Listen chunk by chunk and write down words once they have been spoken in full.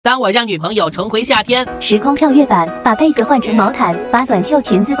当我让女朋友重回夏天，时空跳跃版，把被子换成毛毯，把短袖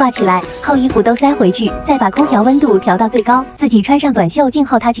裙子挂起来，厚衣服都塞回去，再把空调温度调到最高，自己穿上短袖静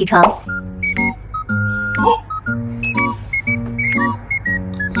候他起床。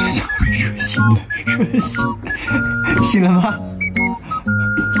醒了，是不是醒了吗？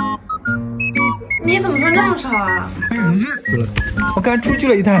你怎么穿这么少啊？哎呀，热死了！我刚出去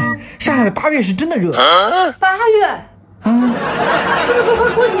了一趟，上海的8月是真的热。8月？这不都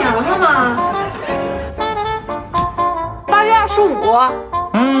快过年了吗？8月25。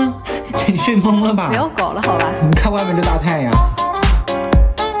你睡懵了吧？不要搞了，好吧？你看外面这大太阳，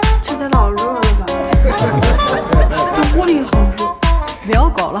这才老热了吧？这屋里好热。不要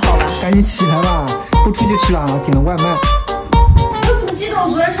搞了，好吧？赶紧起来吧，不出去吃了啊，点了外卖。我怎么记得我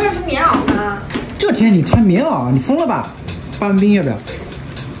昨天穿的是棉袄呢？这天你穿棉袄，你疯了吧？刨完冰要不要？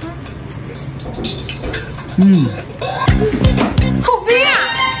好冰啊！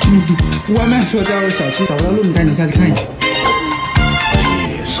外卖说在小区找不到路，你赶紧下去看一下。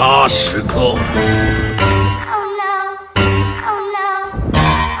必杀时刻。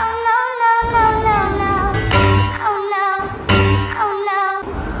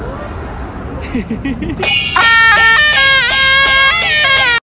啊！